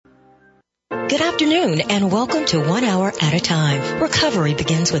Good afternoon and welcome to 1 Hour at a Time. Recovery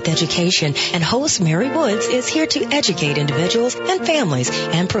begins with education, and host Mary Woods is here to educate individuals and families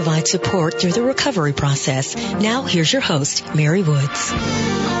and provide support through the recovery process. Now here's your host, Mary Woods.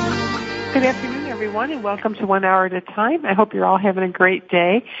 Good afternoon, everyone, and welcome to 1 Hour at a Time. I hope you're all having a great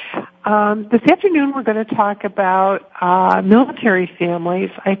day. This afternoon we're going to talk about military families.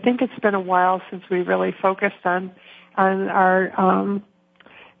 I think it's been a while since we really focused on our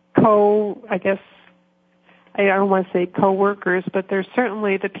I don't want to say co-workers, but they're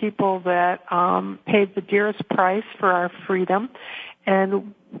certainly the people that paid the dearest price for our freedom.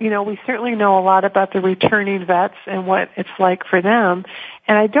 And, we certainly know a lot about the returning vets and what it's like for them.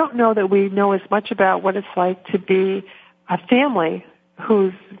 And I don't know that we know as much about what it's like to be a family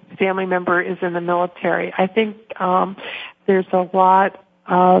whose family member is in the military. I think there's a lot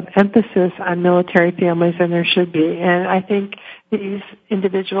of emphasis on military families, and there should be. And I think these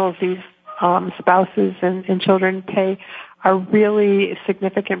individuals, these spouses and children pay a really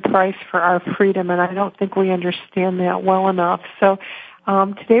significant price for our freedom, and I don't think we understand that well enough. So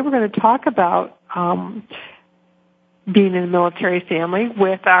today we're going to talk about being in a military family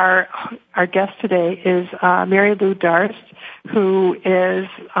with our guest today is Mary Lou Darst, who is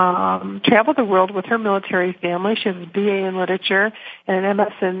traveled the world with her military family. She has a BA in literature and an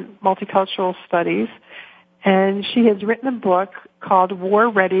MS in multicultural studies. And she has written a book called War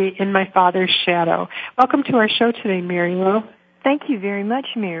Ready in My Father's Shadow. Welcome to our show today, Mary Lou. Thank you very much,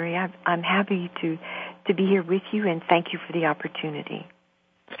 Mary. I'm happy to be here with you, and thank you for the opportunity.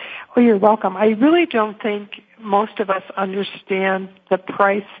 Well, you're welcome. I really don't think most of us understand the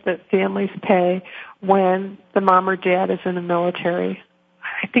price that families pay when the mom or dad is in the military.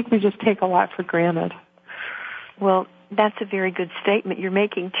 I think we just take a lot for granted. Well, that's a very good statement. You're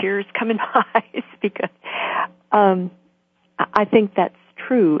making tears come in my eyes because I think that's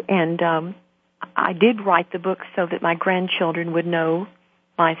true. And I did write the book so that my grandchildren would know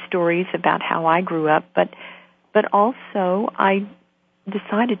my stories about how I grew up. But also I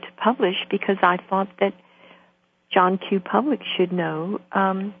decided to publish because I thought that John Q. Public should know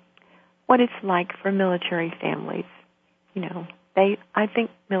what it's like for military families. I think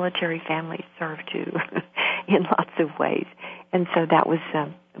military families serve too in lots of ways. And so that was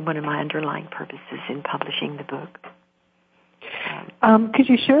one of my underlying purposes in publishing the book. Could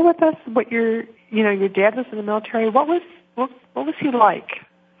you share with us what your dad was in the military? What was he like?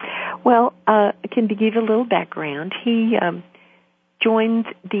 Well, I can give a little background. He joined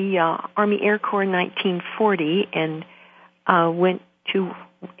the Army Air Corps in 1940 and went to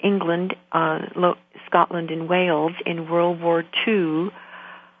England, Scotland, and Wales in World War II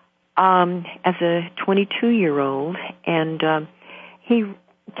as a 22-year-old, and he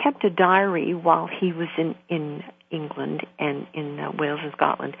kept a diary while he was in England and in Wales and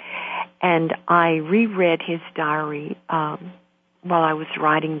Scotland. And I reread his diary while I was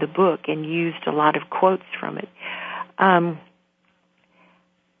writing the book and used a lot of quotes from it.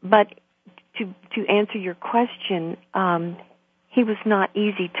 But to answer your question, he was not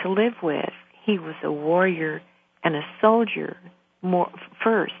easy to live with. He was a warrior and a soldier,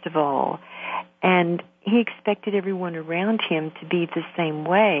 first of all, and he expected everyone around him to be the same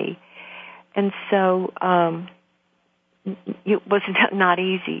way. And so it was not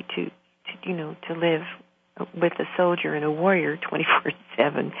easy to live with a soldier and a warrior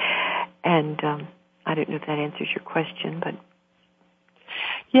 24/7. And I don't know if that answers your question, but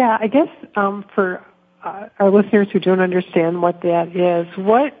yeah, I guess for our listeners who don't understand what that is,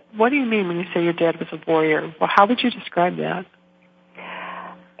 what do you mean when you say your dad was a warrior? Well, how would you describe that?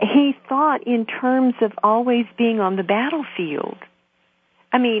 He thought in terms of always being on the battlefield.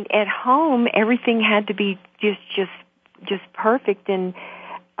 I mean, at home everything had to be just perfect, and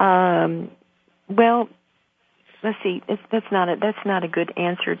well, let's see, that's not a good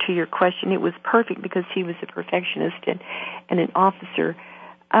answer to your question. It was perfect because he was a perfectionist and an officer.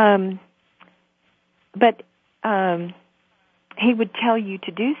 But he would tell you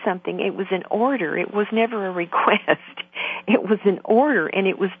to do something. It was an order. It was never a request. It was an order, and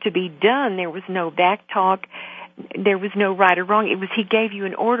it was to be done. There was no back talk. There was no right or wrong. It was he gave you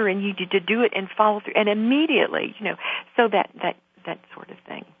an order, and you did to do it and follow through, and immediately, so that sort of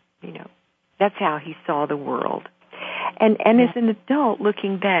thing, That's how he saw the world. And as an adult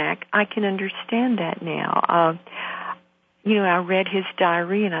looking back, I can understand that now. I read his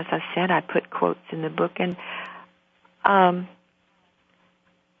diary, and as I said, I put quotes in the book, and I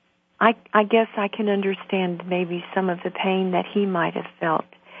guess I can understand maybe some of the pain that he might have felt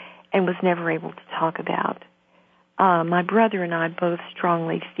and was never able to talk about. My brother and I both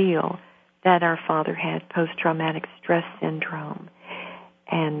strongly feel that our father had post-traumatic stress syndrome,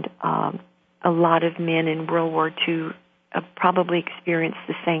 and a lot of men in World War II probably experienced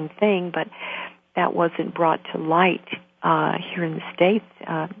the same thing, but that wasn't brought to light here in the States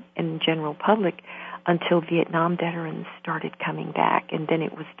in the general public until Vietnam veterans started coming back, and then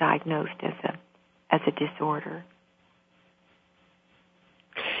it was diagnosed as a disorder.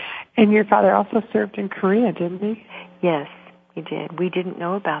 And your father also served in Korea, didn't he? Yes, he did. We didn't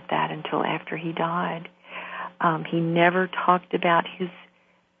know about that until after he died. He never talked about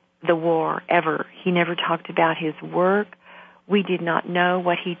the war, ever. He never talked about his work. We did not know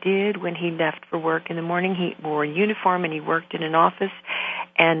what he did when he left for work in the morning. He wore a uniform and he worked in an office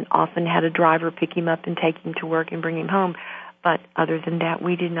and often had a driver pick him up and take him to work and bring him home. But other than that,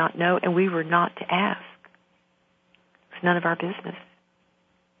 we did not know, and we were not to ask. It's none of our business.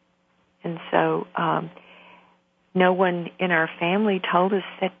 And so no one in our family told us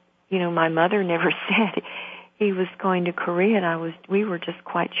that, my mother never said he was going to Korea, and we were just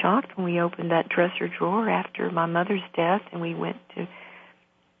quite shocked when we opened that dresser drawer after my mother's death, and we went to,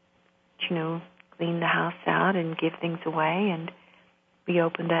 clean the house out and give things away, and we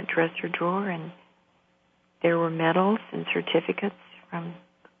opened that dresser drawer, and there were medals and certificates from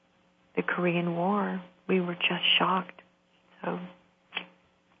the Korean War. We were just shocked. So,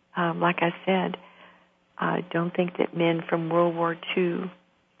 like I said, I don't think that men from World War II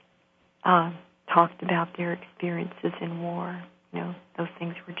talked about their experiences in war. Those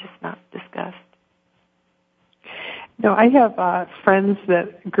things were just not discussed. No, I have friends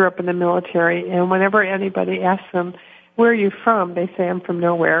that grew up in the military, and whenever anybody asks them, where are you from? They say, I'm from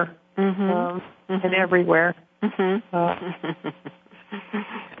nowhere. And everywhere.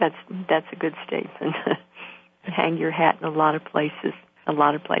 That's a good statement. Hang your hat in a lot of places. A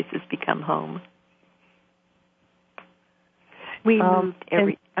lot of places become home. We moved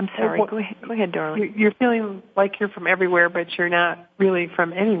I'm sorry. Go ahead, darling. You're feeling like you're from everywhere, but you're not really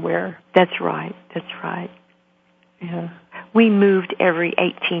from anywhere. That's right. Yeah. We moved every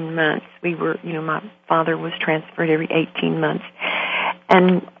 18 months. We were, my father was transferred every 18 months.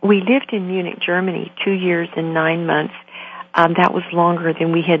 And we lived in Munich, Germany, 2 years and 9 months. That was longer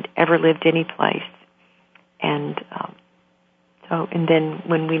than we had ever lived any place. And and then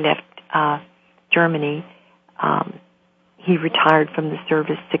when we left Germany, he retired from the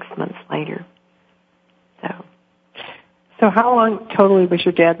service 6 months later. So how long totally was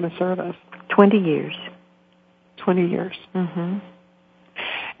your dad in the service? 20 years. 20 years. Mm-hmm.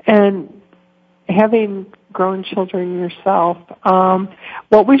 And having grown children yourself,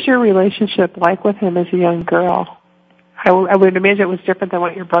 what was your relationship like with him as a young girl? I would imagine it was different than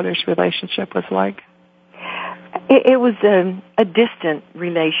what your brother's relationship was like. It was a distant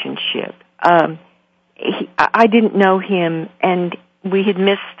relationship. I didn't know him, and we had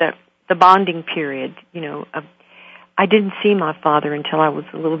missed the bonding period. I didn't see my father until I was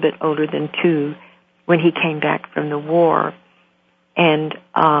a little bit older than 2, when he came back from the war, and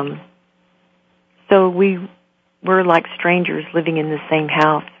so we were like strangers living in the same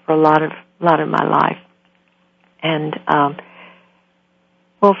house for a lot of my life, and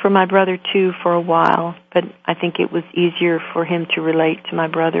for my brother too for a while, but I think it was easier for him to relate to my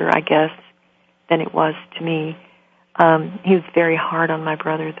brother, I guess, than it was to me. He was very hard on my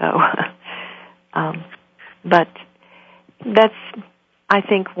brother, though. But that's, I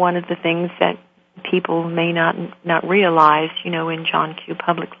think, one of the things that people may not realize, in John Q.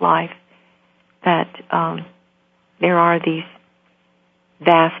 public life, that there are these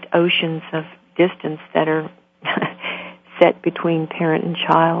vast oceans of distance that are set between parent and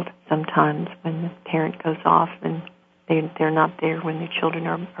child sometimes when the parent goes off and they're not there when the children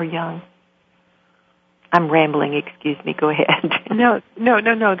are young. I'm rambling, excuse me, go ahead. No,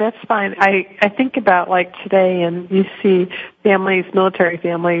 that's fine. I think about like today, and you see families, military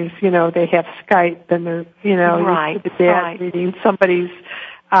families, they have Skype, and they're, right, the dad reading somebody's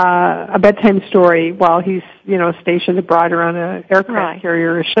a bedtime story while he's, stationed abroad or on an aircraft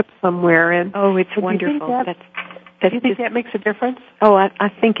carrier or a ship somewhere. And it's wonderful. Do you think that makes a difference? Oh, I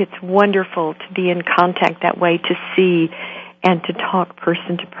think it's wonderful to be in contact that way, to see and to talk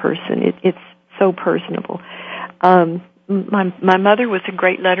person to person. It's so personable. My mother was a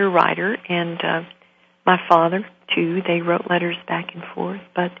great letter writer, and my father too. They wrote letters back and forth.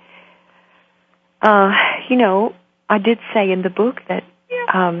 But I did say in the book that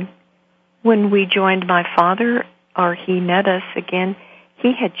when we joined my father, or he met us again,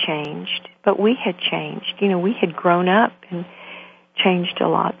 he had changed, but we had changed. We had grown up and changed a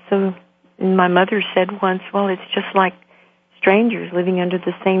lot. So my mother said once, well, it's just like strangers living under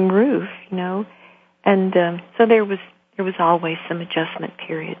the same roof, And so there was always some adjustment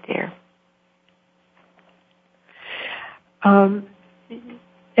period there.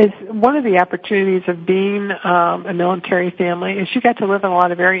 is one of the opportunities of being a military family is you got to live in a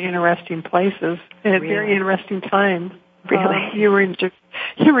lot of very interesting places at very interesting times. Really? You were in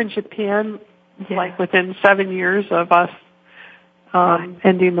Japan, like within 7 years of us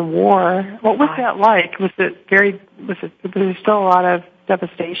ending the war. What was that like? Was there still a lot of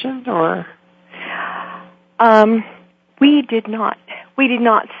devastation, or? We did not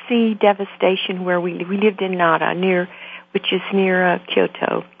see devastation where we lived in Nara, which is near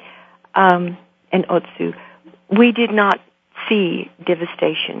Kyoto, and Otsu. We did not see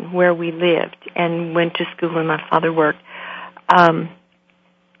devastation where we lived and went to school and my father worked.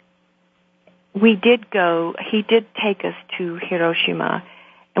 He did take us to Hiroshima,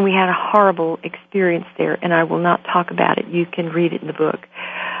 and we had a horrible experience there, and I will not talk about it. You can read it in the book.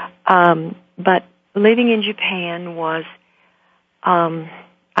 But living in Japan was,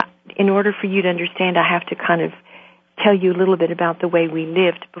 in order for you to understand, I have to kind of tell you a little bit about the way we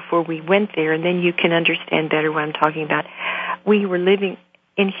lived before we went there, and then you can understand better what I'm talking about. We were living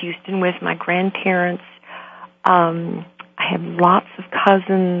in Houston with my grandparents. I have lots of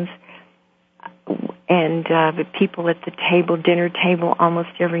cousins and the people at the dinner table almost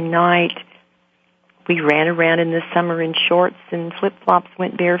every night. We ran around in the summer in shorts and flip-flops,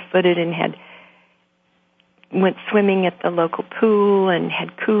 went barefooted, and went swimming at the local pool and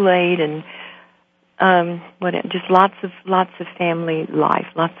had Kool-Aid and just lots of family life,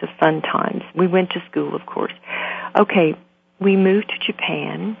 lots of fun times. We went to school, of course. Okay, we moved to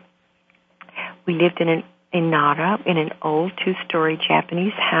Japan. We lived in Nara in an old 2-story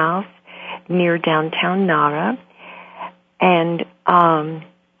Japanese house near downtown Nara, and Mr.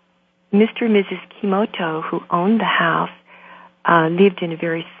 and Mrs. Kimoto, who owned the house, lived in a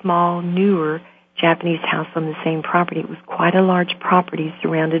very small, newer Japanese house on the same property. It was quite a large property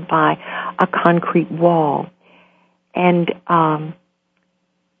surrounded by a concrete wall. And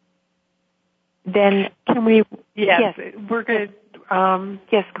then can we? Yes, we're going to go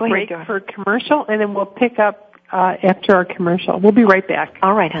break ahead, for commercial, and then we'll pick up after our commercial. We'll be right back.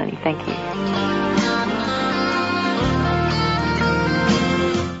 All right, honey. Thank you.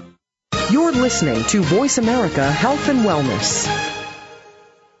 You're listening to Voice America Health and Wellness.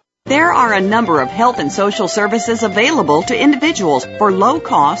 There are a number of health and social services available to individuals for low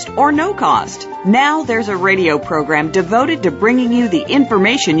cost or no cost. Now there's a radio program devoted to bringing you the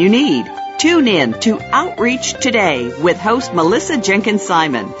information you need. Tune in to Outreach Today with host Melissa Jenkins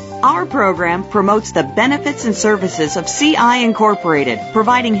Simon. Our program promotes the benefits and services of CI Incorporated,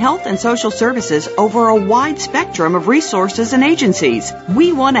 providing health and social services over a wide spectrum of resources and agencies.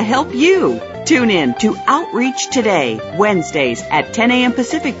 We want to help you. Tune in to Outreach Today, Wednesdays at 10 a.m.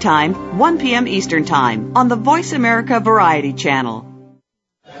 Pacific Time, 1 p.m. Eastern Time on the Voice America Variety Channel.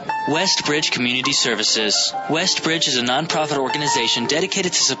 Westbridge Community Services. Westbridge is a nonprofit organization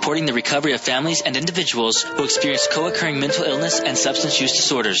dedicated to supporting the recovery of families and individuals who experience co-occurring mental illness and substance use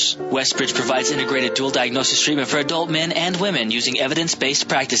disorders. Westbridge provides integrated dual diagnosis treatment for adult men and women using evidence-based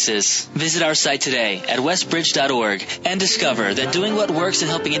practices. Visit our site today at westbridge.org and discover that doing what works in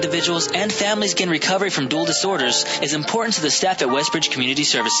helping individuals and families gain recovery from dual disorders is important to the staff at Westbridge Community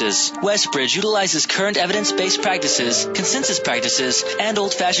Services. Westbridge utilizes current evidence-based practices, consensus practices, and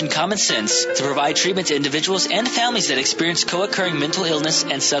old-fashioned common sense to provide treatment to individuals and families that experience co-occurring mental illness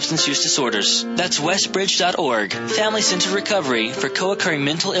and substance use disorders. That's westbridge.org, family-centered recovery for co-occurring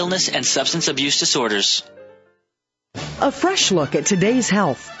mental illness and substance abuse disorders. A fresh look at today's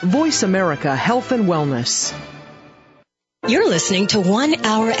health. Voice America Health and Wellness. You're listening to 1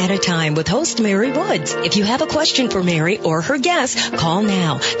 Hour at a Time with host Mary Woods. If you have a question for Mary or her guest, call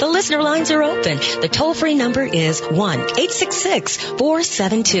now. The listener lines are open. The toll-free number is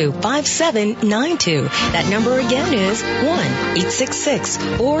 1-866-472-5792. That number again is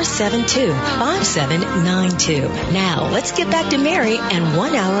 1-866-472-5792. Now, let's get back to Mary and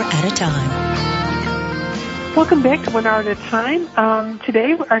 1 Hour at a Time. Welcome back to 1 Hour at a Time.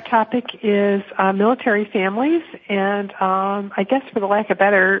 Today our topic is military families, and I guess for the lack of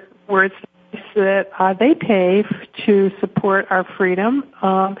better words, that they pay to support our freedom.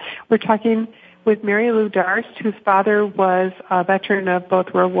 We're talking with Mary Lou Darst, whose father was a veteran of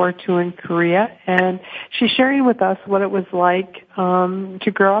both World War II and Korea, and she's sharing with us what it was like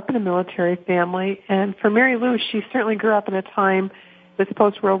to grow up in a military family. And for Mary Lou, she certainly grew up in a time with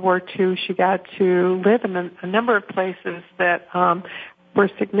post-World War II. She got to live in a number of places that were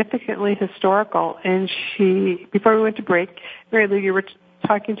significantly historical. And before we went to break, Mary Lou, you were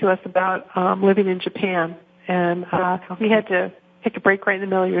talking to us about living in Japan. And we had to take a break right in the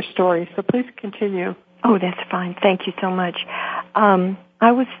middle of your story. So please continue. Oh, that's fine. Thank you so much.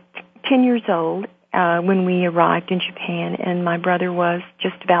 I was 10 years old, when we arrived in Japan, and my brother was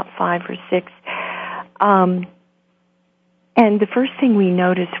just about 5 or 6. And the first thing we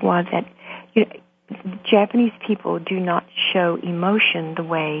noticed was that Japanese people do not show emotion the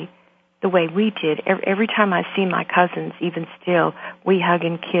way we did. Every time I see my cousins, even still, we hug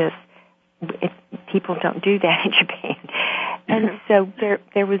and kiss. People don't do that in Japan. And so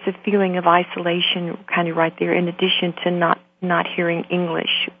there was a feeling of isolation kind of right there, in addition to not hearing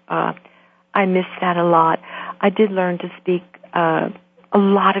English. I missed that a lot. I did learn to speak a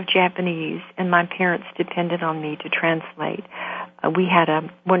lot of Japanese, and my parents depended on me to translate. We had a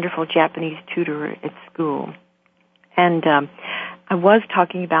wonderful Japanese tutor at school. And I was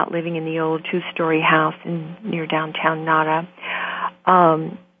talking about living in the old 2-story house near downtown Nara.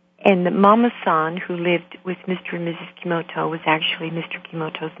 And Mama-san, who lived with Mr. and Mrs. Kimoto, was actually Mr.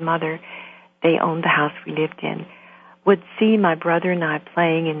 Kimoto's mother. They owned the house we lived in. Would see my brother and I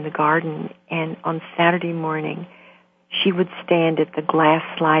playing in the garden, and on Saturday morning, she would stand at the glass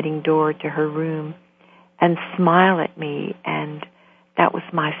sliding door to her room and smile at me, and that was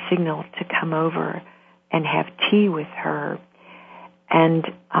my signal to come over and have tea with her.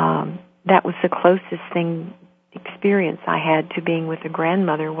 And that was the closest experience I had to being with a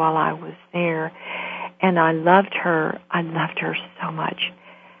grandmother while I was there. And I loved her. I loved her so much.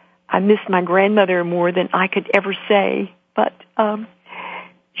 I miss my grandmother more than I could ever say, but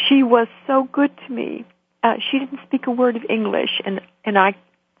she was so good to me. She didn't speak a word of English, and I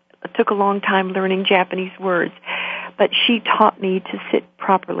took a long time learning Japanese words, but she taught me to sit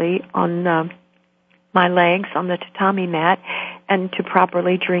properly on my legs on the tatami mat and to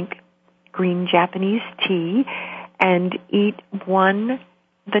properly drink green Japanese tea and eat one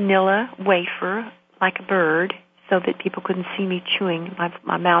vanilla wafer like a bird so that people couldn't see me chewing,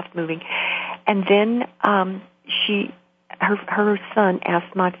 my mouth moving. And then her son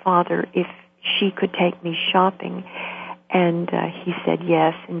asked my father if she could take me shopping, and he said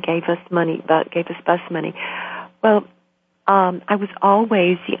yes and gave us bus money. Well, I was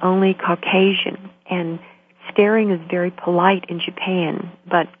always the only Caucasian, and staring is very polite in Japan,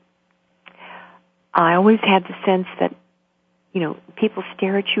 but I always had the sense that, people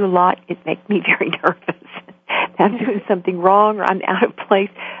stare at you a lot. It makes me very nervous. I'm doing something wrong or I'm out of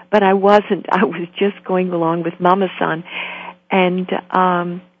place, but I wasn't. I was just going along with Mama-san. And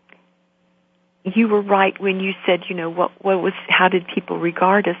you were right when you said, how did people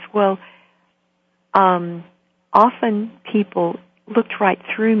regard us? Well, often people looked right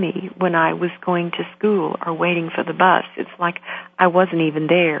through me when I was going to school or waiting for the bus. It's like I wasn't even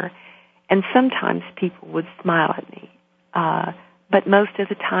there. And sometimes people would smile at me. But most of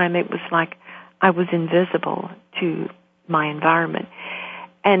the time it was like I was invisible to my environment.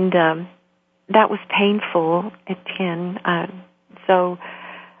 And that was painful at 10. So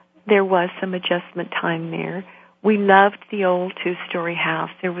there was some adjustment time there. We loved the old 2-story house.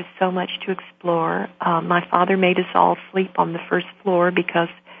 There was so much to explore. My father made us all sleep on the first floor because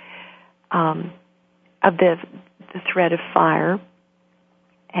of the threat of fire.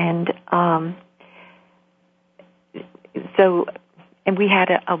 And we had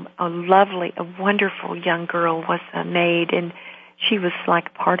a lovely, a wonderful young girl was a maid, and she was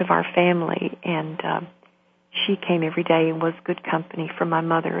like part of our family, and she came every day and was good company for my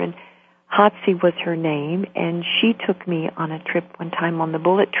mother. And Hatsi was her name, and she took me on a trip one time on the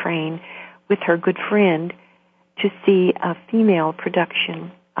bullet train with her good friend to see a female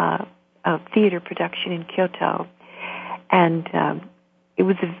production, a theater production in Kyoto. And it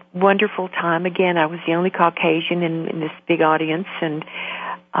was a wonderful time. Again, I was the only Caucasian in this big audience, and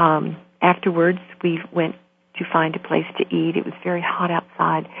afterwards we went to find a place to eat. It was very hot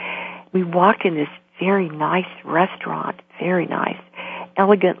outside. We walked in this very nice restaurant, very nice,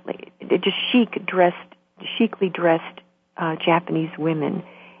 elegantly, just chicly dressed Japanese women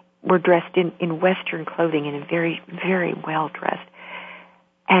were dressed in Western clothing and very, very well dressed.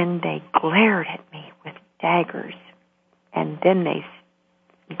 And they glared at me with daggers, and then they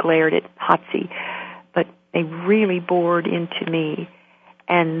glared at Hatsi, but they really bored into me.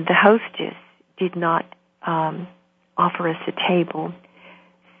 And the hostess did not offer us a table,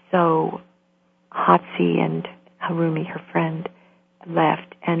 so Hatsi and Harumi, her friend,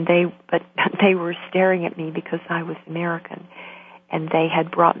 left, and they were staring at me because I was American, and they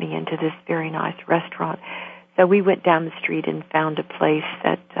had brought me into this very nice restaurant. So we went down the street and found a place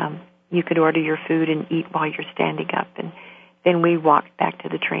that you could order your food and eat while you're standing up, and then we walked back to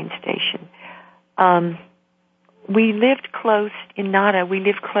the train station. We lived close in Nara. We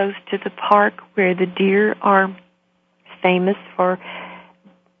lived close to the park where the deer are famous for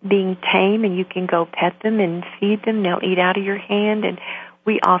being tame, and you can go pet them and feed them. They'll eat out of your hand. And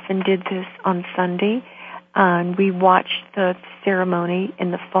we often did this on Sunday. And we watched the ceremony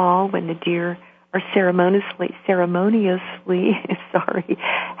in the fall when the deer are ceremoniously,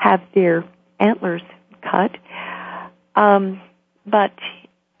 have their antlers cut. But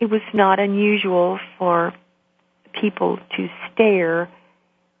it was not unusual for people to stare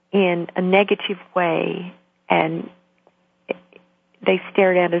in a negative way, and they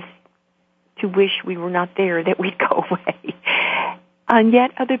stared at us to wish we were not there, that we'd go away. And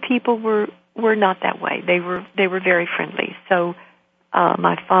yet other people were not that way. They were very friendly. So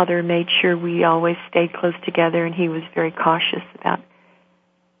my father made sure we always stayed close together, and he was very cautious about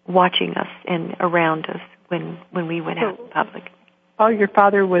watching us and around us when we went out in public. While your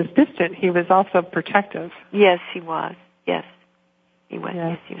father was distant, he was also protective. Yes, he was. Yes, he was.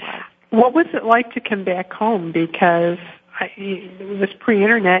 Yes, he was. What was it like to come back home? Because it was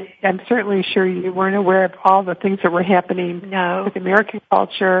pre-internet. I'm certainly sure you weren't aware of all the things that were happening with American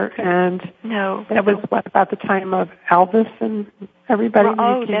culture. And that was about the time of Elvis and everybody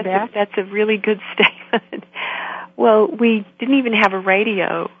when you came back? That's a really good statement. Well, we didn't even have a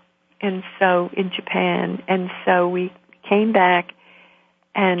radio, and so in Japan, and so we came back,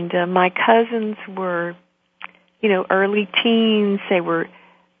 and my cousins were, early teens. They were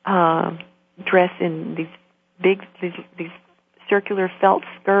dressed in these circular felt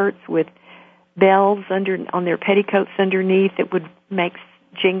skirts with bells on their petticoats underneath that would make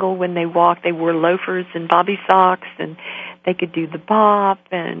jingle when they walked. They wore loafers and bobby socks, and they could do the bop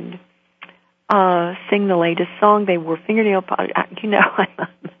and sing the latest song. They wore fingernail polish.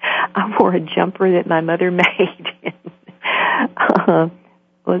 I wore a jumper that my mother made.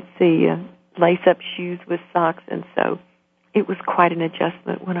 Lace-up shoes with socks, and so it was quite an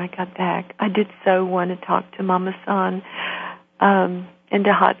adjustment when I got back. I did so want to talk to Mama-san and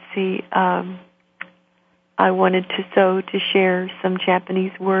to Hatsi. I wanted to share some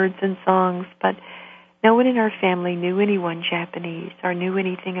Japanese words and songs, but no one in our family knew anyone Japanese or knew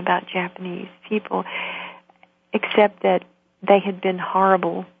anything about Japanese people, except that they had been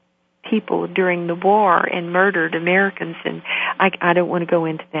horrible people during the war and murdered Americans, and I don't want to go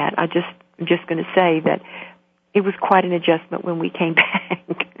into that. I'm just going to say that it was quite an adjustment when we came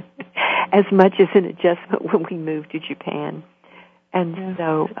back, as much as an adjustment when we moved to Japan. And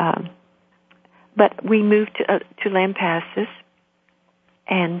so, but we moved to Lampasas,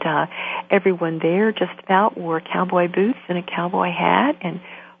 and everyone there just about wore cowboy boots and a cowboy hat, and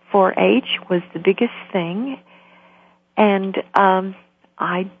 4-H was the biggest thing. And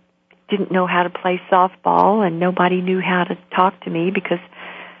I didn't know how to play softball, and nobody knew how to talk to me because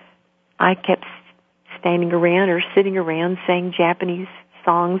I kept standing around or sitting around saying Japanese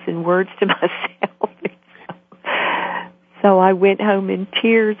songs and words to myself. So I went home in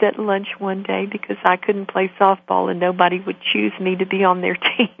tears at lunch one day because I couldn't play softball and nobody would choose me to be on their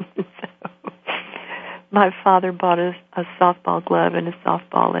team. So my father bought a softball glove and a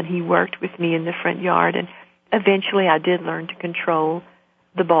softball, and he worked with me in the front yard, and eventually I did learn to control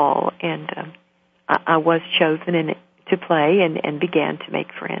the ball, and I was chosen to play and began to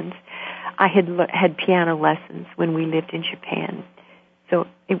make friends. I had piano lessons when we lived in Japan, so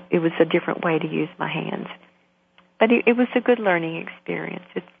it was a different way to use my hands. But it was a good learning experience.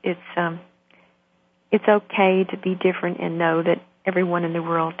 It's okay to be different and know that everyone in the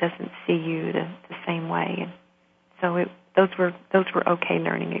world doesn't see you the same way. And so those were okay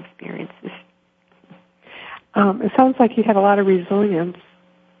learning experiences. It sounds like you had a lot of resilience.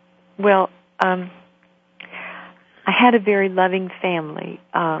 Well, I had a very loving family,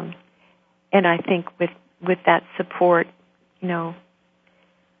 and I think with that support, you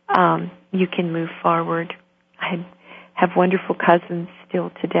can move forward. I have wonderful cousins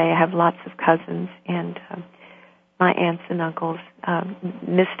still today. I have lots of cousins, and my aunts and uncles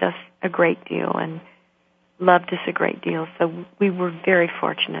missed us a great deal and loved us a great deal. So we were very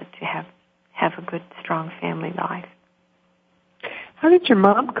fortunate to have a good, strong family life. How did your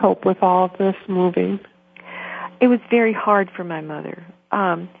mom cope with all of this moving? It was very hard for my mother.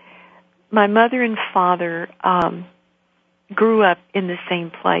 My mother and father grew up in the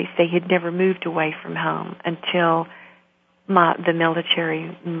same place. They had never moved away from home until the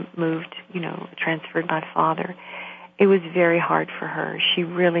military moved, transferred my father. It was very hard for her. She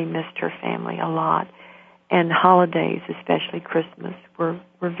really missed her family a lot. And holidays, especially Christmas, were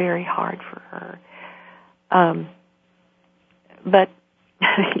very hard for her. But,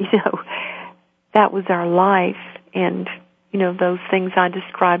 that was our life. And, those things I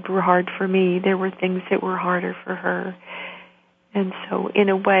described were hard for me. There were things that were harder for her. And so, in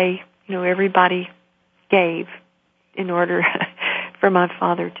a way, everybody gave in order for my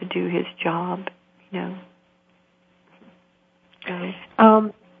father to do his job,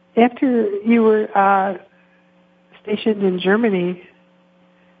 After you were stationed in Germany,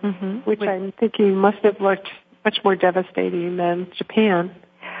 which I'm thinking must have looked much more devastating than Japan.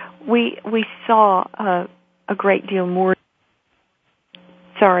 We saw a great deal more.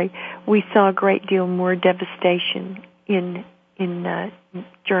 We saw a great deal more devastation in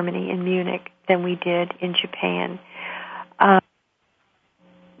Germany, in Munich, than we did in Japan.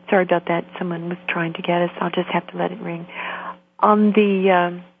 Sorry about that. Someone was trying to get us. I'll just have to let it ring. On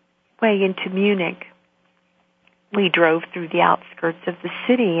the way into Munich, we drove through the outskirts of the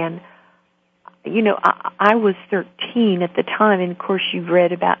city, and I was 13 at the time, and of course you've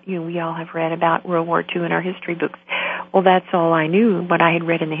read about, we all have read about World War II in our history books. Well, that's all I knew, what I had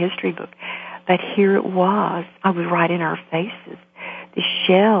read in the history book. But here it was. I was right in our faces. The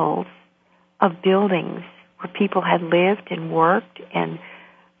shells of buildings where people had lived and worked, and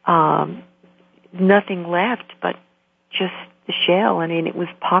nothing left but just the shell. I mean, it was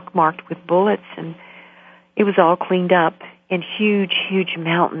pockmarked with bullets, and it was all cleaned up in huge, huge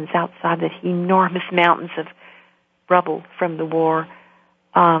mountains outside, the enormous mountains of rubble from the war.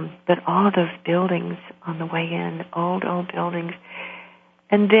 But all of those buildings on the way in, old buildings.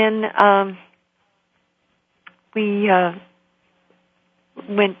 And then we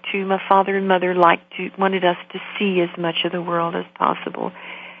went to, my father and mother wanted us to see as much of the world as possible.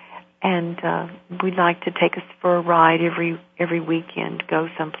 And we'd like to take us for a ride every weekend, go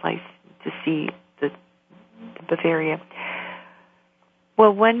someplace to see the Bavaria.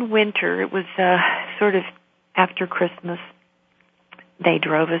 Well, one winter, it was sort of after Christmas, they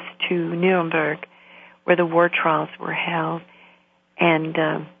drove us to Nuremberg, where the war trials were held. And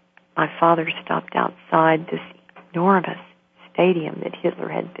my father stopped outside this enormous stadium that Hitler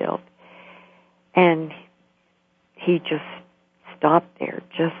had built. And he just stopped there,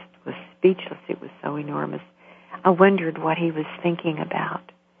 just was speechless. It was so enormous. I wondered what he was thinking about.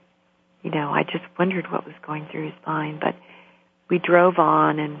 I just wondered what was going through his mind. But we drove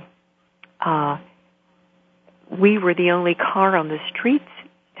on, and we were the only car on the streets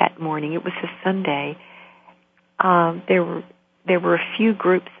that morning. It was a Sunday. There were a few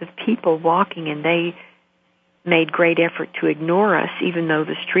groups of people walking, and they made great effort to ignore us, even though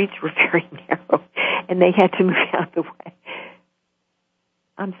the streets were very narrow, and they had to move out of the way.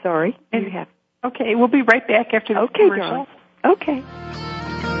 I'm sorry. Okay, we'll be right back after the commercial. Okay.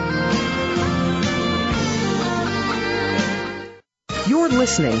 You're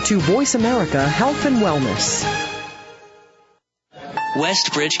listening to Voice America Health and Wellness.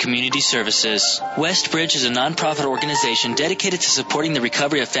 Westbridge Community Services. Westbridge is a nonprofit organization dedicated to supporting the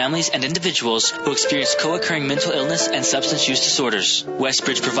recovery of families and individuals who experience co-occurring mental illness and substance use disorders.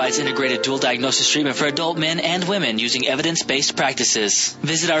 Westbridge provides integrated dual diagnosis treatment for adult men and women using evidence-based practices.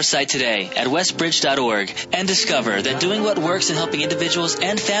 Visit our site today at westbridge.org and discover that doing what works in helping individuals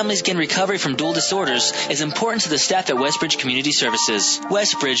and families gain recovery from dual disorders is important to the staff at Westbridge Community Services.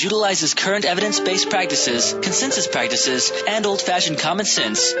 Westbridge utilizes current evidence-based practices, consensus practices, and old-fashioned common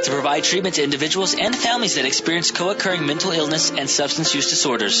sense to provide treatment to individuals and families that experience co-occurring mental illness and substance use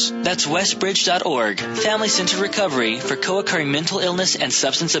disorders. That's westbridge.org, family-centered recovery for co-occurring mental illness and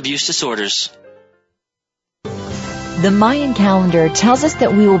substance abuse disorders. The Mayan calendar tells us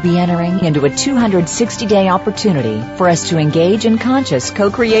that we will be entering into a 260-day opportunity for us to engage in conscious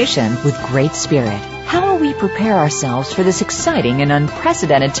co-creation with Great Spirit. How will we prepare ourselves for this exciting and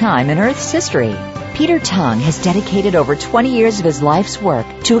unprecedented time in Earth's history? Peter Tung has dedicated over 20 years of his life's work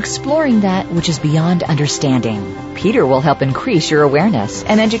to exploring that which is beyond understanding. Peter will help increase your awareness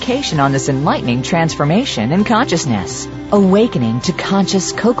and education on this enlightening transformation in consciousness. Awakening to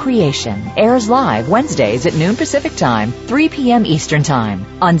Conscious Co-Creation airs live Wednesdays at noon Pacific Time, 3 p.m. Eastern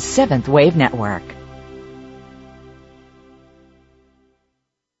Time on 7th Wave Network.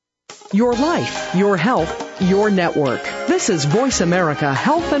 Your life, your health, your network. This is Voice America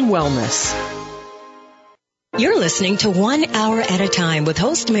Health and Wellness. You're listening to 1 Hour at a Time with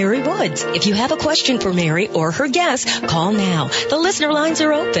host Mary Woods. If you have a question for Mary or her guest, call now. The listener lines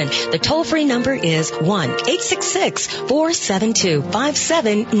are open. The toll-free number is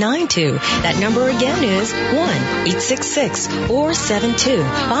 1-866-472-5792. That number again is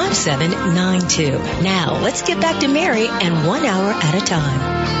 1-866-472-5792. Now, let's get back to Mary and 1 Hour at a Time.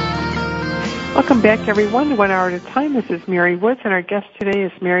 Welcome back, everyone, to 1 Hour at a Time. This is Mary Woods, and our guest today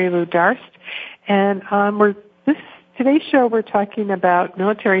is Mary Lou Darst. And today's show we're talking about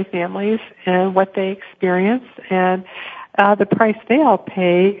military families and what they experience and the price they all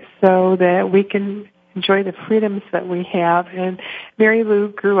pay so that we can enjoy the freedoms that we have. And Mary Lou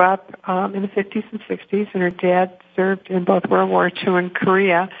grew up in the 50s and 60s, and her dad served in both World War II and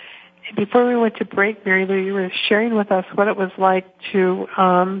Korea. before we went to break, Mary Lou, you were sharing with us what it was like to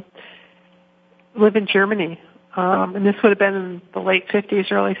live in Germany. And this would have been in the late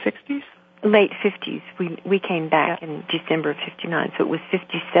 50s, early 60s? Late 50s. We came back in December of 59, so it was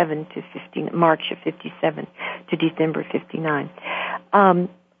 57 to 50, March of 57 to December 59. Well,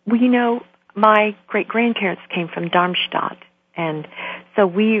 you know, my great-grandparents came from Darmstadt, and so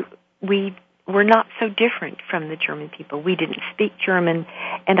we were not so different from the German people. We didn't speak German,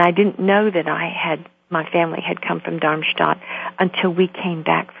 and I didn't know that my family had come from Darmstadt until we came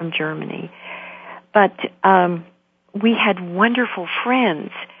back from Germany. But we had wonderful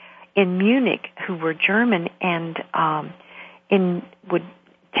friends in Munich who were German and would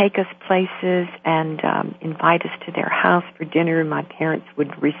take us places and invite us to their house for dinner. My parents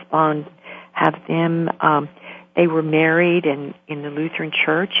would respond, have them. They were married in the Lutheran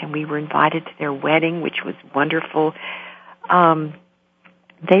church, and we were invited to their wedding, which was wonderful.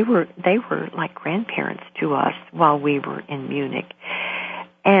 They were like grandparents to us while we were in Munich.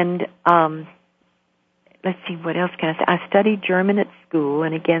 And let's see, what else can I say? I studied German at school,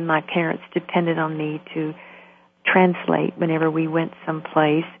 and again, my parents depended on me to translate whenever we went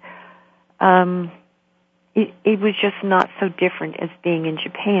someplace. It was just not so different as being in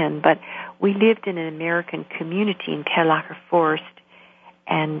Japan, but we lived in an American community in Terlacher Forest,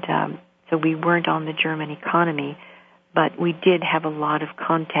 and so we weren't on the German economy, but we did have a lot of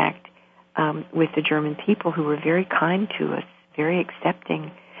contact with the German people who were very kind to us, very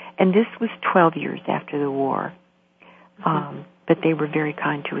accepting. And this was 12 years after the war, but they were very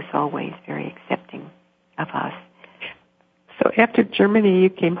kind to us always, very accepting of us. So after Germany, you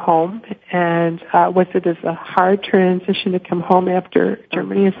came home, and was it as a hard transition to come home after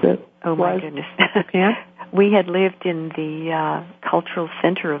Germany as it was? My goodness. Japan? We had lived in the cultural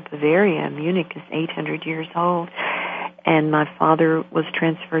center of Bavaria. Munich is 800 years old, and my father was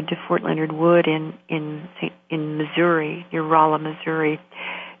transferred to Fort Leonard Wood in Missouri, near Rolla, Missouri.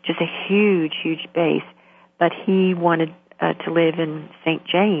 Just a huge, huge base. But he wanted to live in St.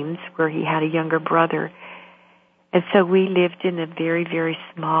 James, where he had a younger brother. And so we lived in a very, very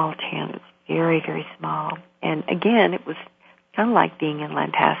small town. It was very, very small. And again, it was kind of like being in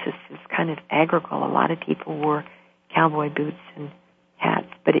Lampasas. It was kind of agricultural. A lot of people wore cowboy boots and hats.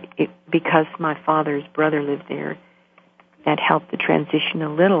 But because my father's brother lived there, that helped the transition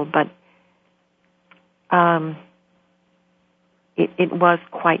a little. But it was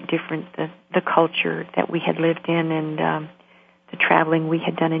quite different, the culture that we had lived in, and the traveling we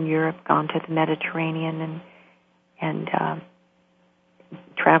had done in Europe, gone to the Mediterranean, and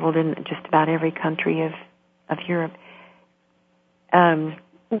traveled in just about every country of Europe.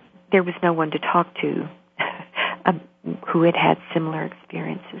 There was no one to talk to who had had similar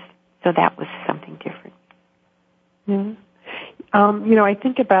experiences, so that was something different. Yeah. I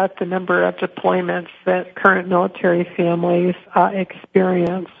think about the number of deployments that current military families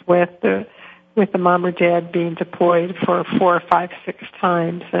experience with the mom or dad being deployed for 4, 5, 6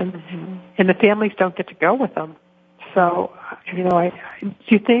 times, and the families don't get to go with them. So, do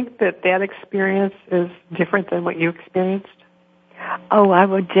you think that experience is different than what you experienced? Oh, I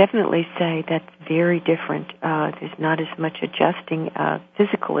would definitely say that's very different. There's not as much adjusting,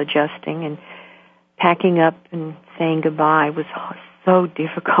 physical adjusting, and packing up and saying goodbye was so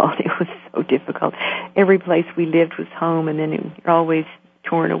difficult. It was so difficult. Every place we lived was home, and then you're always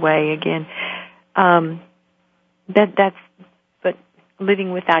torn away again. But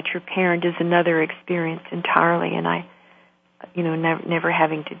living without your parent is another experience entirely, and never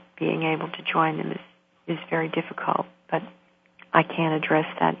being able to join them is very difficult. But I can't address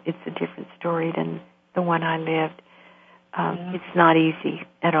that. It's a different story than the one I lived. It's not easy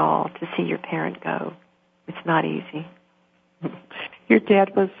at all to see your parent go. It's not easy. Your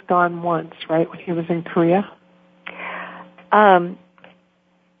dad was gone once, right, when he was in Korea?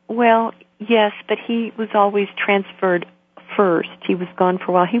 Well, yes, but he was always transferred first. He was gone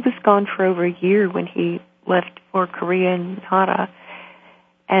for a while. He was gone for over a year when he left for Korea and Hara.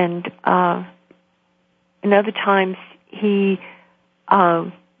 And other times he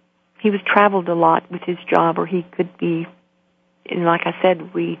was traveled a lot with his job, or he could be, and like I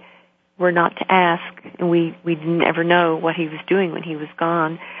said, we were not to ask, and we didn't ever know what he was doing when he was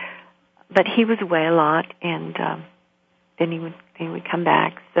gone. But he was away a lot, and then he would come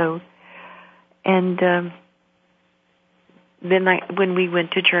back. So, and then when we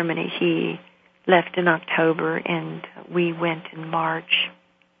went to Germany, he left in October, and we went in March.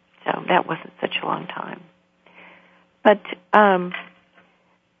 So that wasn't such a long time. But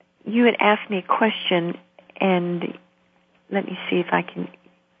you had asked me a question, and let me see if I can.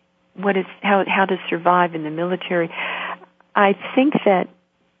 How to survive in the military? I think that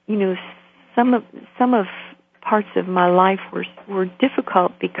some of parts of my life were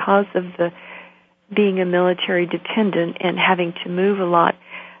difficult because of the being a military dependent and having to move a lot.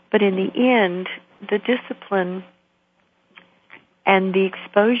 But in the end, the discipline and the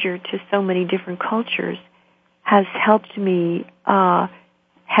exposure to so many different cultures has helped me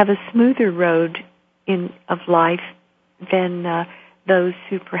have a smoother road of life than those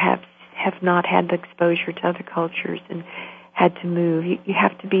who perhaps have not had the exposure to other cultures and had to move. You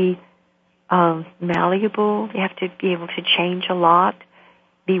have to be malleable. You have to be able to change a lot,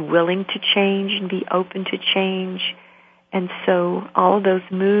 be willing to change and be open to change. And so all of those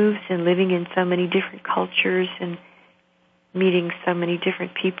moves and living in so many different cultures and meeting so many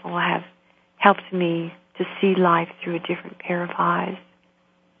different people have helped me to see life through a different pair of eyes.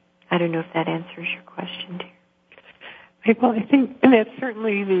 I don't know if that answers your question, dear. Well, I think, and that's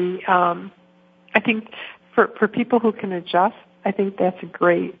certainly I think for people who can adjust, I think that's a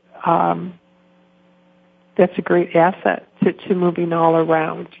great asset to moving all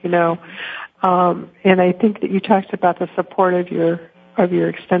around, and I think that you talked about the support of your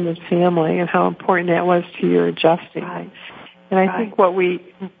extended family and how important that was to your adjusting. Right. And I think what we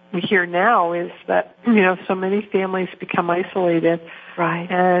hear now is that, so many families become isolated. Right.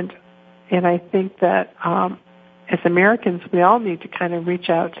 And I think that, as Americans, we all need to kind of reach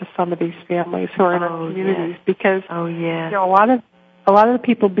out to some of these families who are in our communities because, a lot of the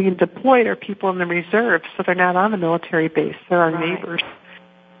people being deployed are people in the reserves, so they're not on a military base. They're our neighbors.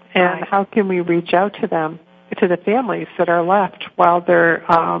 And how can we reach out to them, to the families that are left while their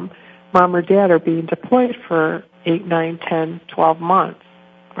mom or dad are being deployed for 8, 9, 10, 12 months?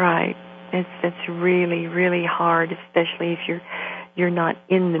 Right. It's really, really hard, especially if you're not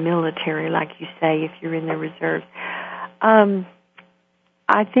in the military, like you say, if you're in the reserves.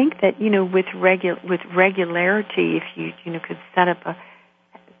 I think that, with regularity, if you could set up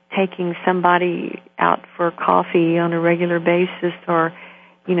taking somebody out for coffee on a regular basis, or,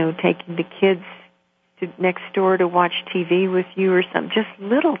 taking the kids next door to watch TV with you or something, just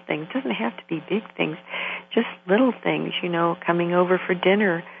little things. It doesn't have to be big things, just little things, coming over for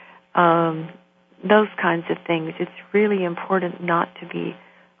dinner, those kinds of things. It's really important not to be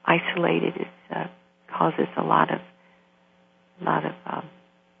isolated. It causes a lot of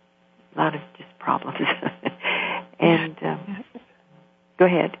just problems. And go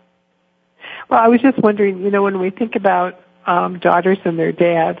ahead. Well, I was just wondering, when we think about daughters and their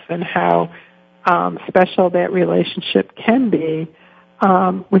dads and how special that relationship can be,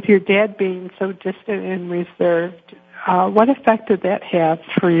 with your dad being so distant and reserved, what effect did that have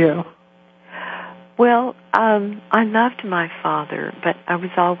for you? Well, I loved my father, but I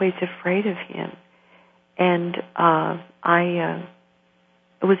was always afraid of him. And I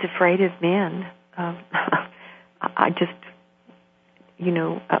was afraid of men. I just,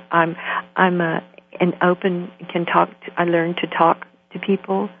 I'm an open, can talk. I learned to talk to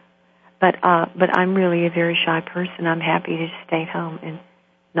people, but I'm really a very shy person. I'm happy to stay home and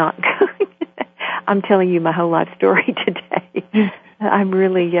not go. I'm telling you my whole life story today. I'm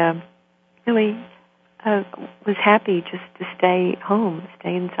really was happy just to stay home,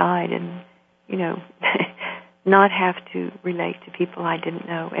 stay inside, and not have to relate to people I didn't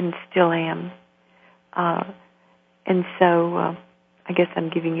know, and still am. And so I guess I'm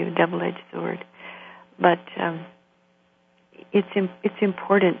giving you a double-edged sword. But it's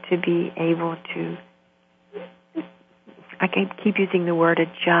important to be able to, I keep using the word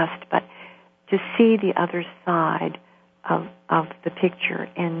adjust, but to see the other side of the picture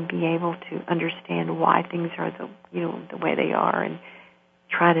and be able to understand why things are the way they are, and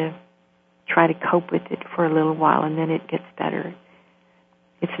try to cope with it for a little while, and then it gets better.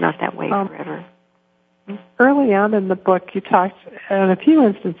 It's not that way forever. Early on in the book, you talked on a few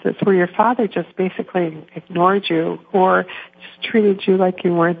instances where your father just basically ignored you or just treated you like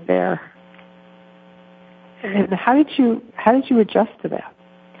you weren't there. And how did you adjust to that?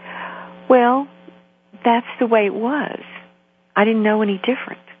 Well, that's the way it was. I didn't know any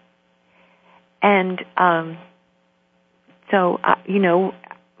different. And so,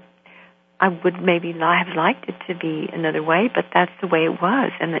 I would maybe have liked it to be another way, but that's the way it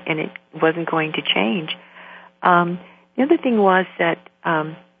was, and it wasn't going to change. The other thing was that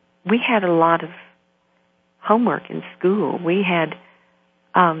we had a lot of homework in school. We had,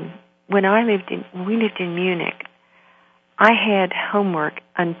 when we lived in Munich, I had homework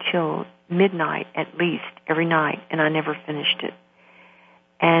until midnight at least every night, and I never finished it.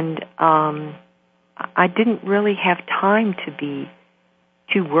 And I didn't really have time to be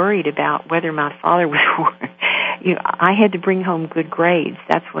too worried about whether my father was I had to bring home good grades.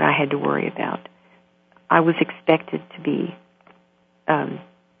 That's what I had to worry about. I was expected to be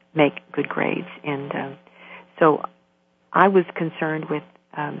make good grades. And so I was concerned with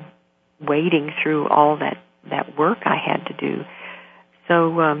wading through all that work I had to do.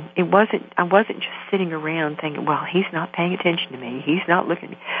 So I wasn't just sitting around thinking, well, he's not paying attention to me. He's not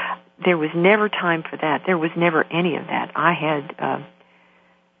looking. There was never time for that. There was never any of that. I had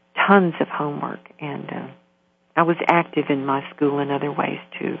tons of homework, and I was active in my school in other ways,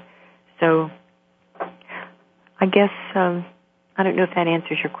 too. So I guess, I don't know if that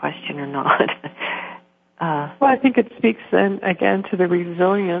answers your question or not. Well, I think it speaks then, again, to the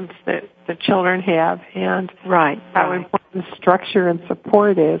resilience that the children have and how important structure and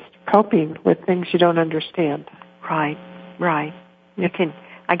support is to coping with things you don't understand. Right.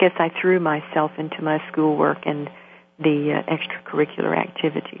 I guess I threw myself into my schoolwork and the extracurricular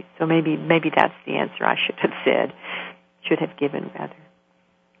activities. So maybe that's the answer I should have given, rather.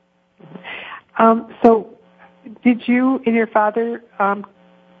 So did you and your father,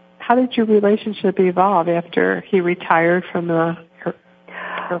 how did your relationship evolve after he retired from the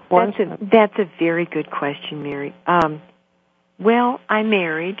Air Force? That's a very good question, Mary. Well, I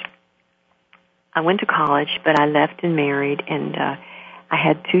married. I went to college, but I left and married, and I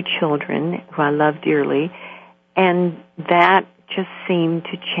had 2 children who I loved dearly, and that just seemed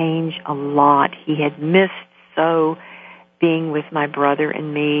to change a lot. He had missed so being with my brother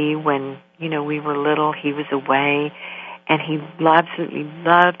and me when, we were little. He was away, and he absolutely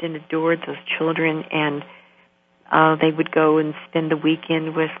loved and adored those children, and they would go and spend the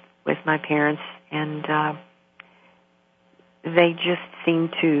weekend with my parents, and they just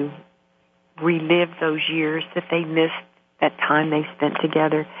seemed to relive those years that they missed, that time they spent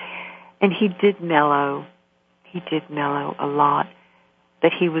together. And he did mellow a lot,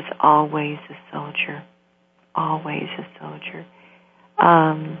 but he was always a soldier.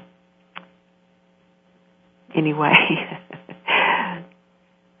 Anyway.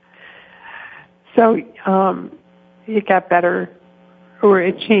 So it got better, or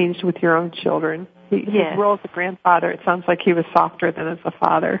it changed with your own children. His role as a grandfather, it sounds like he was softer than as a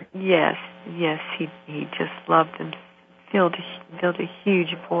father. Yes, he just loved them, filled a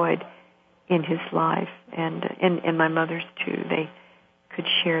huge void in his life, and my mother's too. They could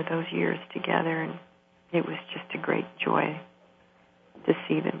share those years together, and it was just a great joy to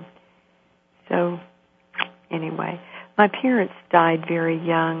see them. So, anyway, my parents died very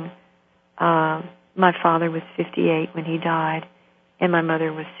young. My father was 58 when he died, and my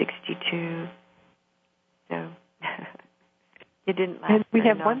mother was 62. So it didn't last. And we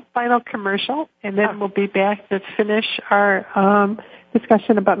have one final commercial, and then we'll be back to finish our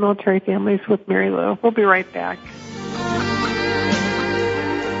discussion about military families with Mary Lou. We'll be right back.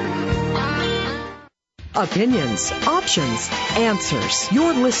 Opinions, options, answers.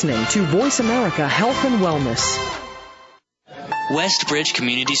 You're listening to Voice America Health and Wellness. Westbridge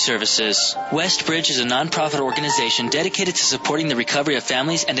Community Services. Westbridge is a nonprofit organization dedicated to supporting the recovery of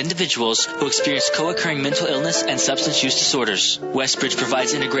families and individuals who experience co-occurring mental illness and substance use disorders. Westbridge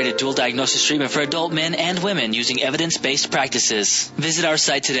provides integrated dual diagnosis treatment for adult men and women using evidence-based practices. Visit our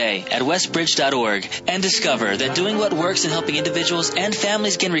site today at westbridge.org and discover that doing what works in helping individuals and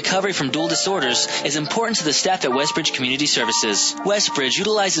families gain recovery from dual disorders is important to the staff at Westbridge Community Services. Westbridge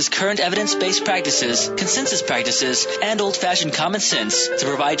utilizes current evidence-based practices, consensus practices, and old-fashioned common sense to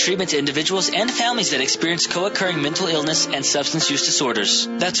provide treatment to individuals and families that experience co-occurring mental illness and substance use disorders.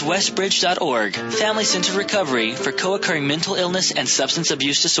 That's westbridge.org, family-centered recovery for co-occurring mental illness and substance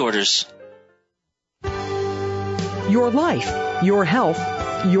abuse disorders. Your life, your health,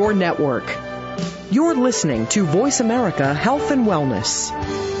 your network. You're listening to Voice America Health and Wellness.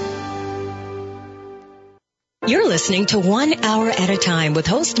 You're listening to 1 Hour at a Time with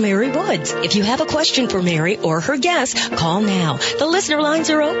host Mary Woods. If you have a question for Mary or her guest, call now. The listener lines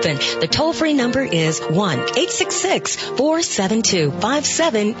are open. The toll-free number is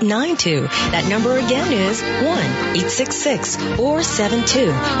 1-866-472-5792. That number again is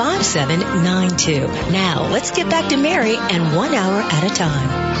 1-866-472-5792. Now, let's get back to Mary and 1 Hour at a Time.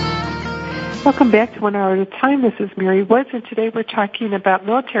 Welcome back to 1 Hour at a Time. This is Mary Woods, and today we're talking about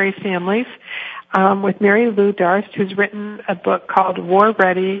military families with Mary Lou Darst, who's written a book called War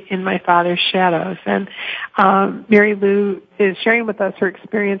Ready in My Father's Shadows. And Mary Lou is sharing with us her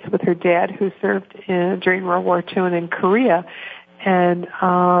experience with her dad, who served during World War II and in Korea. And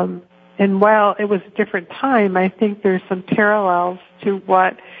while it was a different time, I think there's some parallels to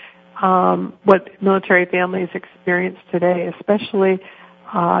what military families experience today, especially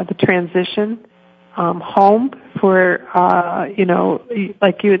the transition home for,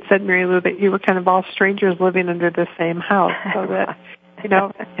 like you had said, Mary Lou, that you were kind of all strangers living under the same house. So that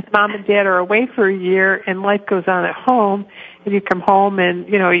if mom and dad are away for a year and life goes on at home, and you come home and,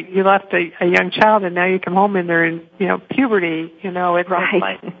 you left a young child and now you come home and they're in, puberty, it's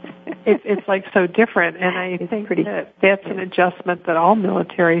right. It's like so different. And I think that's an adjustment that all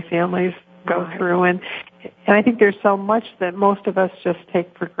military families go through. And I think there's so much that most of us just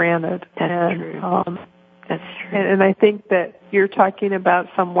take for granted. That's true. That's true. And I think that you're talking about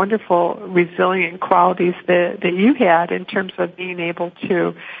some wonderful resilient qualities that you had in terms of being able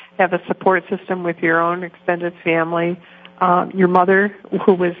to have a support system with your own extended family. Your mother,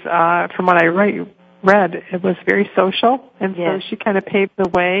 who was, from what I read, it was very social, and so she kind of paved the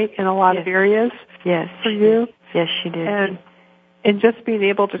way in a lot of areas for you. Yes, she did. And just being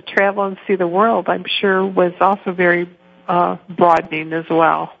able to travel and see the world, I'm sure, was also very broadening as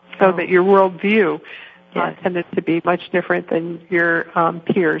well, so that your worldview tended to be much different than your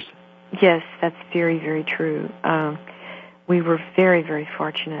peers. Yes, that's very, very true. We were very, very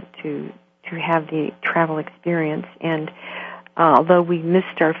fortunate to have the travel experience, and although we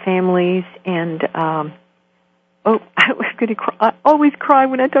missed our families, and I was going to cry. I always cry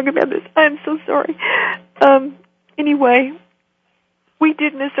when I talk about this. I'm so sorry. Anyway, we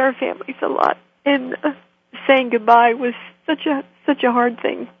did miss our families a lot, and saying goodbye was such a hard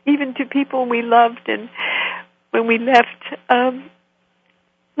thing, even to people we loved. And when we left,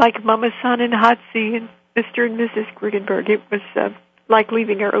 like Mama San and Hatsi and Mr. and Mrs. Grudenberg, it was like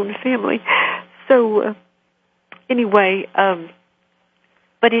leaving our own family. So anyway,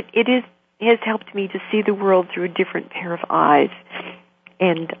 but it has helped me to see the world through a different pair of eyes,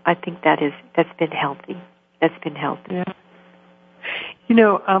 and I think that's been healthy. That's been healthy. Yeah.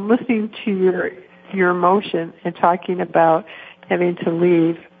 Listening to your emotion and talking about having to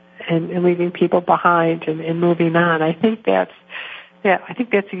leave and leaving people behind and moving on, I think that's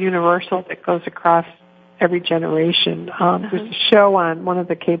a universal that goes across every generation. There's a show on one of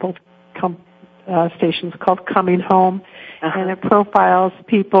the cable stations called Coming Home, and it profiles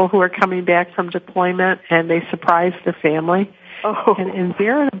people who are coming back from deployment and they surprise their family. And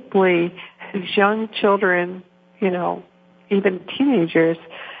invariably, these young children, even teenagers,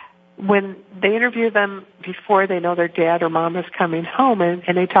 when they interview them before they know their dad or mom is coming home,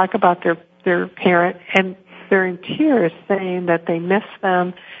 and they talk about their parent, and they're in tears saying that they miss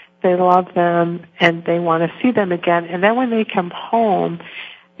them, they love them, and they want to see them again. And then when they come home,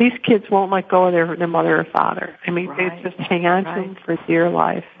 these kids won't let go of their mother or father. I mean, they just hang on to them for dear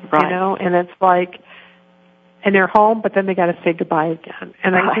life, and it's like, and they're home, but then they got to say goodbye again.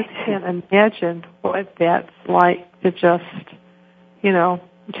 And I just can't imagine what that's like to just,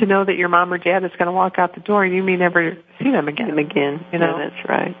 to know that your mom or dad is going to walk out the door and you may never see them again. That's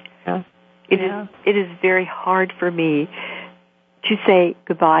right. Yeah. It is very hard for me to say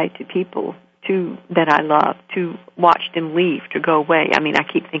goodbye to people that I love, to watch them leave, to go away. I mean, I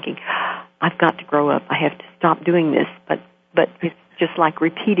keep thinking, I've got to grow up. I have to stop doing this. But it's just like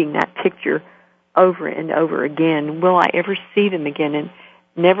repeating that picture over and over again. Will I ever see them again? And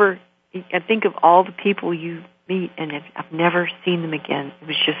never, I think of all the people you meet, and I've never seen them again. It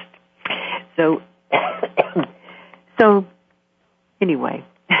was just so anyway,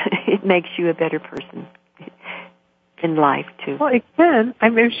 it makes you a better person in life too. Well, it can.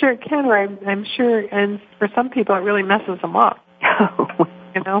 I'm sure it can, or I'm sure, and for some people, it really messes them up.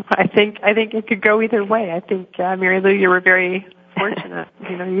 I think it could go either way. I think, Mary Lou, you were very fortunate.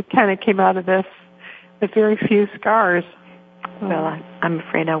 You kind of came out of this with very few scars. Well, I'm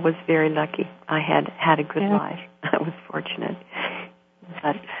afraid I was very lucky. I had a good life. I was fortunate.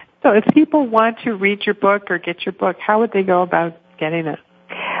 So if people want to read your book or get your book, how would they go about getting it?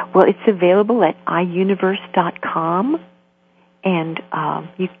 Well, it's available at iuniverse.com, and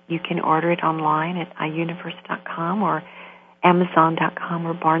you can order it online at iuniverse.com or Amazon.com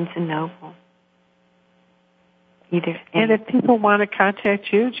or Barnes & Noble. And if people want to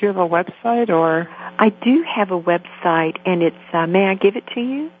contact you, do you have a website or? I do have a website, and it's, may I give it to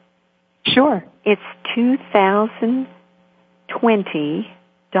you? Sure. It's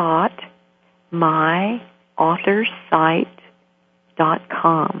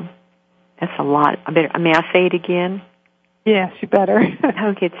 2020.myauthorsite.com. That's a lot. May I say it again? Yes, you better.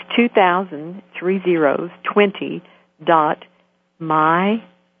 Okay, it's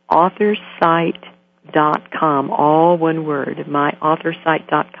 2020.myauthorsite.com, all one word.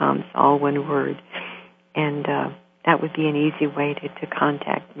 Myauthorsite.com is all one word. And that would be an easy way to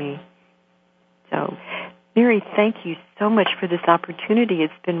contact me. So, Mary, thank you so much for this opportunity.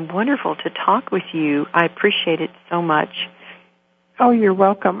 It's been wonderful to talk with you. I appreciate it so much. Oh, you're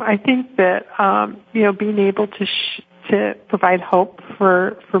welcome. I think that, being able to to provide hope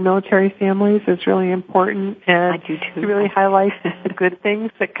for military families is really important, and I do too. to really highlight the good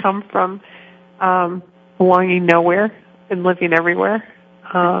things that come from belonging nowhere and living everywhere.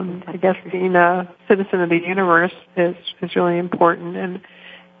 I guess being a citizen of the universe is really important,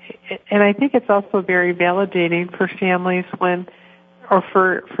 and I think it's also very validating for families or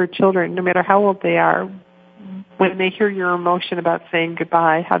for children, no matter how old they are, when they hear your emotion about saying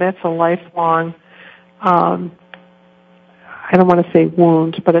goodbye, how that's a lifelong, I don't want to say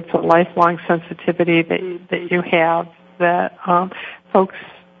wound, but it's a lifelong sensitivity that you have that folks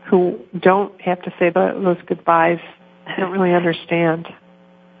who don't have to say those goodbyes don't really understand.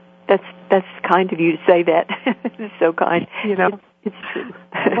 That's kind of you to say that. It's so kind. You know, it's true.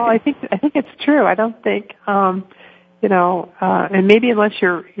 Well, I think it's true. I don't think and maybe unless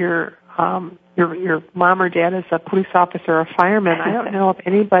your mom or dad is a police officer or a fireman, I don't know of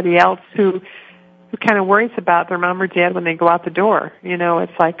anybody else who kind of worries about their mom or dad when they go out the door. You know,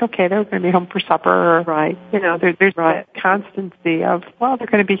 it's like, okay, they're going to be home for supper. Or, right. You know, there's that constancy of, well, they're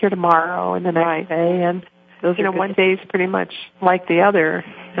going to be here tomorrow and the next day. And, one day is pretty much like the other.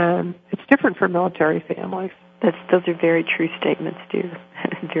 It's different for military families. Those are very true statements, dear.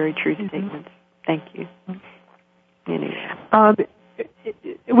 Very true statements. Thank you. Anyway.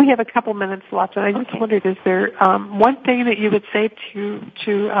 We have a couple minutes left, and I just wondered, is there one thing that you would say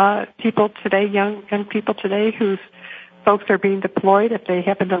to people today, young people today, whose folks are being deployed, if they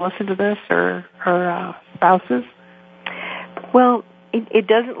happen to listen to this, or spouses? Well, it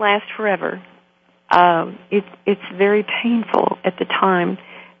doesn't last forever. It's very painful at the time,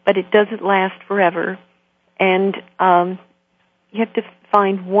 but it doesn't last forever. And you have to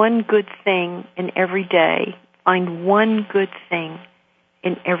find one good thing in every day. Find one good thing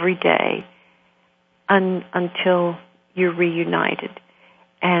in every day until you're reunited.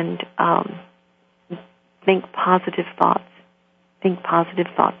 And think positive thoughts. Think positive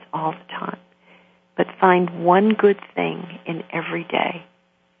thoughts all the time. But find one good thing in every day.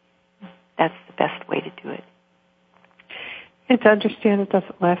 That's the best way to do it. And to understand it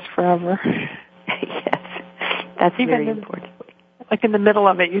doesn't last forever. Yes, that's even very important. Like in the middle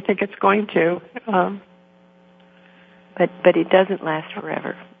of it, you think it's going to. But it doesn't last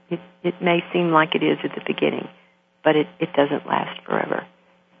forever. It may seem like it is at the beginning, but it doesn't last forever.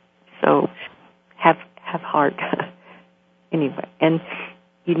 So have heart. Anyway, and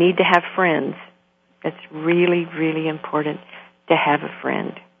you need to have friends. It's really, really important to have a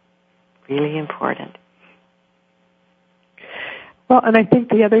friend. Really important. Well, and I think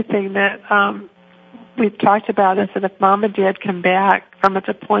the other thing that we've talked about is that if mom and dad come back from a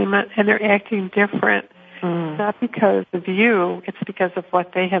deployment and they're acting different, it's not because of you, it's because of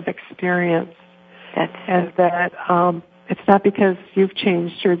what they have experienced. And that it's not because you've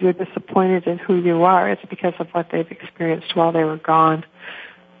changed or you're disappointed in who you are, it's because of what they've experienced while they were gone.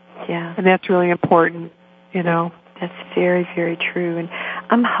 Yeah. And that's really important, you know. That's very, very true. And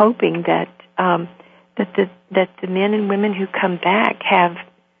I'm hoping that that the men and women who come back have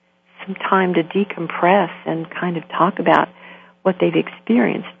some time to decompress and kind of talk about what they've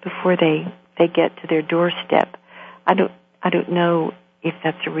experienced before they get to their doorstep. I don't know if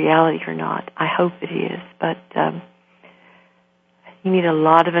that's a reality or not. I hope it is, but you need a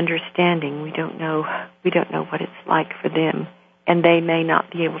lot of understanding. We don't know what it's like for them, and they may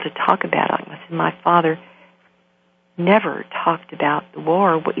not be able to talk about it. Listen, my father never talked about the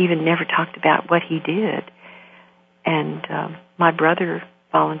war, even never talked about what he did. And my brother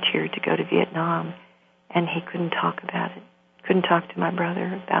volunteered to go to Vietnam, and he couldn't talk about it. Couldn't talk to my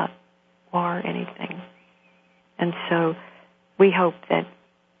brother about war or anything. And so we hope that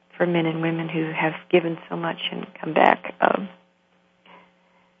for men and women who have given so much and come back,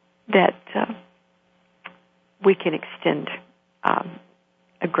 that we can extend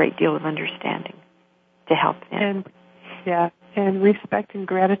a great deal of understanding to help them. And respect and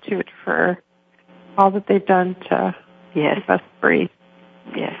gratitude for all that they've done to keep us free.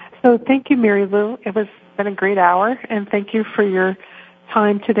 Yes. So thank you, Mary Lou. It was been a great hour, and thank you for your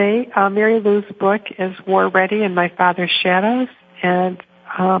time today. Mary Lou's book is War Ready in My Father's Shadows, and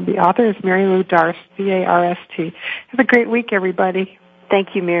the author is Mary Lou Darst, D-A-R-S-T. Have a great week, everybody.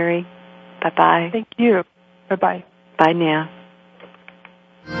 Thank you, Mary. Bye-bye. Thank you. Bye-bye. Bye now.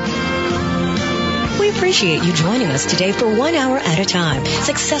 We appreciate you joining us today for 1 hour at a time.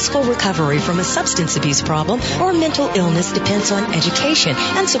 Successful recovery from a substance abuse problem or mental illness depends on education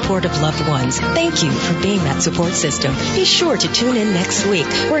and support of loved ones. Thank you for being that support system. Be sure to tune in next week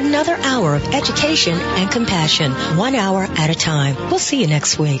for another hour of education and compassion, 1 hour at a time. We'll see you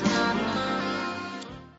next week.